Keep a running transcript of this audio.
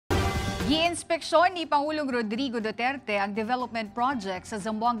Giinspeksyon ni Pangulong Rodrigo Duterte ang development project sa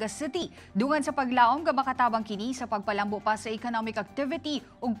Zamboanga City dungan sa paglaom nga makatabang kini sa pagpalambo pa sa economic activity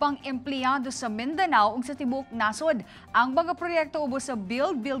ug pang-empleyado sa Mindanao ug sa tibuok nasod. Ang mga proyekto ubos sa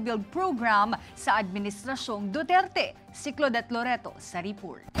Build program sa Administrasyong Duterte. Si Claudette Loreto sa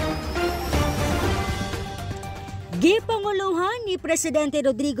report. Gipanguluhan ni Presidente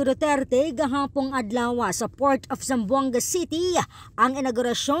Rodrigo Duterte gahapong adlaw sa Port of Zamboanga City ang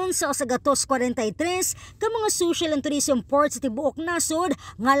inaugurasyon sa 243 ka mga social and tourism port sa tibuok nasod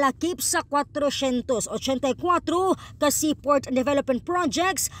nga lakip sa 484 ka seaport development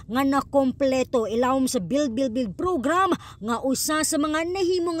projects nga nakompleto ilawom sa Build program nga usa sa mga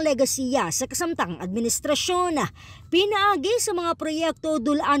nahimong legasiya sa kasamtang administrasyon. Pinaagi sa mga proyekto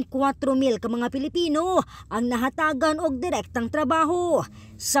dulaan 4,000 ka mga Pilipino ang nahatagan og direktang trabaho.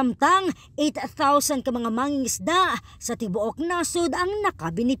 Samtang 8,000 ka mga mangingisda sa tibuok nasod ang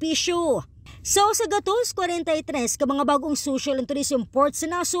nakabenepisyo. Sa 243 ka mga bagong social and tourism port sa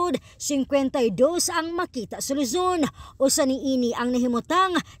nasod, 52 ang makita sa Luzon. Usa niini ang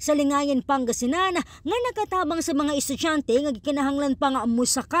nahimutang sa Lingayen, Pangasinan nga nakatabang sa mga estudyante nga gikinahanglan pa nga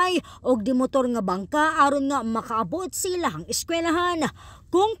musakay og dimotor nga bangka aron nga makaabot sa ilahang eskwelahan.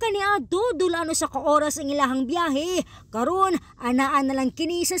 Kung kaniadto dulano sa kaoras ang ilahang biyahe, karon anaan na lang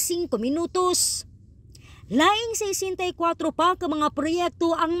kini sa 5 minutos. Laing 64 pa ka mga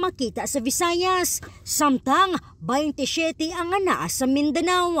proyekto ang makita sa Visayas, samtang 27 ang anaa sa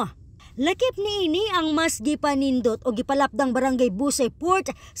Mindanao. Lakip niini ang mas gipanindot o gipalapdang Barangay Busay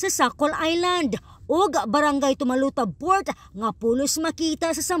Port sa Sakol Island ug Barangay Tumalutab Port nga pulos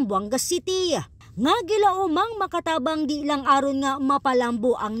makita sa Zamboanga City. Nga gilaumang makatabang di lang aron nga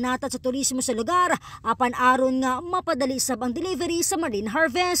mapalambo ang nata sa turismo sa lugar apan aron nga mapadali sab ang delivery sa marine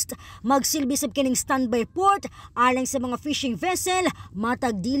harvest. Magsilbi sab kining standby port alang sa mga fishing vessel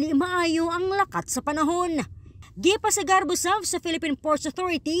matag dili maayo ang lakat sa panahon. Gipasagarbo sab sa Philippine Ports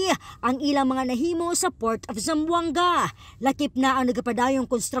Authority ang ilang mga nahimo sa Port of Zamboanga. Lakip na ang nagapadayong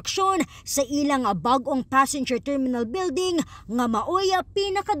konstruksyon sa ilang bag-ong passenger terminal building nga maoy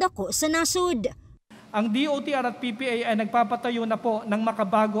pinakadako sa nasod. Ang DOTR at PPA ay nagpapatayo na po ng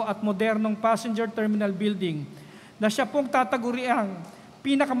makabago at modernong passenger terminal building na siya pong tataguriang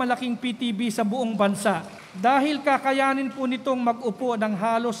pinakamalaking PTB sa buong bansa. Dahil kakayanin po nitong mag-upo ng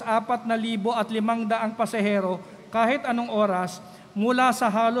halos 4,500 pasahero kahit anong oras mula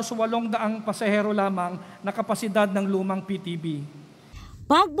sa halos 800 pasahero lamang na kapasidad ng lumang PTB.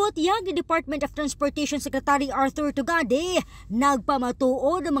 Pagbutyag ni Department of Transportation Secretary Arthur Tugade,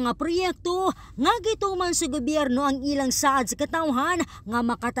 nagpamatuod ang mga proyekto nga gituman sa gobyerno ang ilang saad sa katawhan nga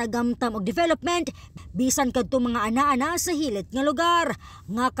makatagamtam og development bisan kadto mga ana-ana sa hilit nga lugar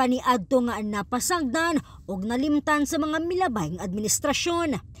nga kaniadto nga napasagdan og nalimtan sa mga milabay nga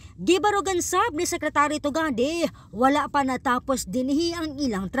administrasyon. Gibarugan sab ni Secretary Tugade, wala pa natapos dinhi ang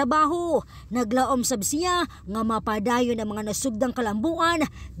ilang trabaho. Naglaom sab siya nga mapadayon ang mga nasugdang kalambuan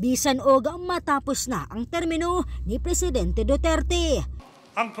bisan og matapos na ang termino ni Presidente Duterte.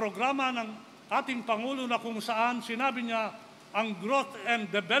 Ang programa ng ating Pangulo na kung saan sinabi niya ang growth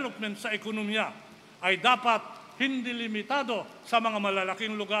and development sa ekonomiya ay dapat hindi limitado sa mga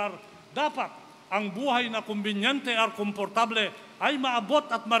malalaking lugar. Dapat ang buhay na kumbinyente at komportable ay maabot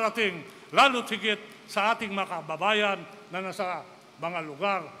at marating lalo tigit sa ating mga kababayan na nasa mga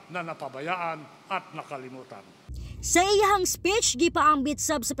lugar na napabayaan at nakalimutan. Sa iyang speech, gipaambit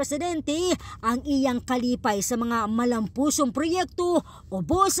sab sa presidente ang iyang kalipay sa mga malampusong proyekto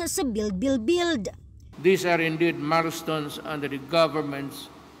ubos sa Build. These are indeed milestones under the government's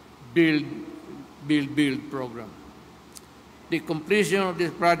Build program. The completion of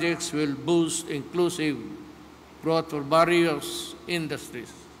these projects will boost inclusive growth for various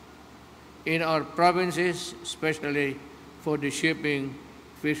industries in our provinces, especially for the shipping,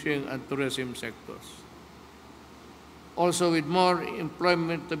 fishing, and tourism sectors. Also, with more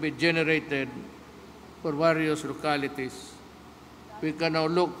employment to be generated for various localities, we can now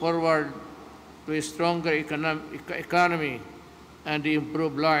look forward to a stronger economy and the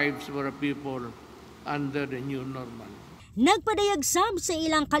improved lives of our people under the new normal. Nagpadayag sab sa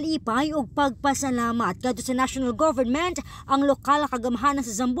ilang kalipay og pagpasalamat kadto sa national government ang lokal kagamhanan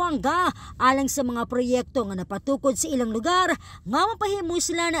sa Zamboanga alang sa mga proyekto nga napatukod sa ilang lugar nga mapahimo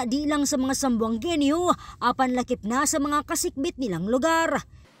sila na di lang sa mga Zamboangenyo apan lakip na sa mga kasikbit nilang lugar.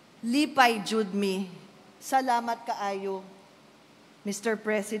 Lipay jud mi. Salamat kaayo, Mr.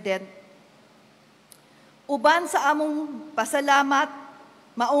 President. Uban sa among pasalamat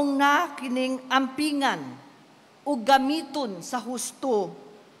maong na kining ampingan o gamiton sa husto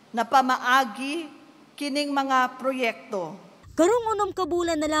na pamaagi kining mga proyekto. Karong 6 ka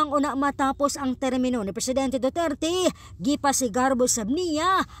bulan na lang una matapos ang termino ni Presidente Duterte, gipasigarbo sab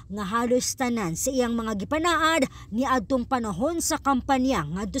niya nga halos tanan sa iyang mga gipanaad ni adtong panahon sa kampanya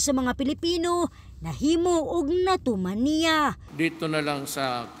ngadto sa mga Pilipino nahimo og natuman niya. Dito na lang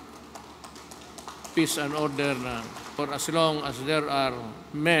sa peace and order na for as long as there are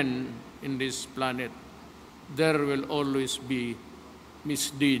men in this planet, there will always be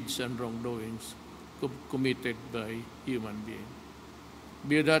misdeeds and wrongdoings committed by human beings.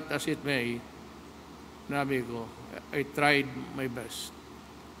 Be that as it may, nabi ko, I tried my best.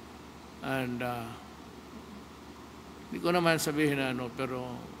 And hindi ko naman sabihin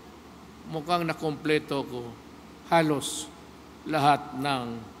pero mukhang nakompleto ko halos lahat ng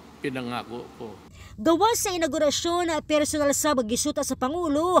pinangako ko. Gawas sa inaugurasyon, personal sa gisuta sa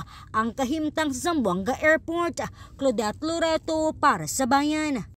Pangulo ang kahimtang sa Zamboanga Airport. Claudette Loreto para sa Bayan.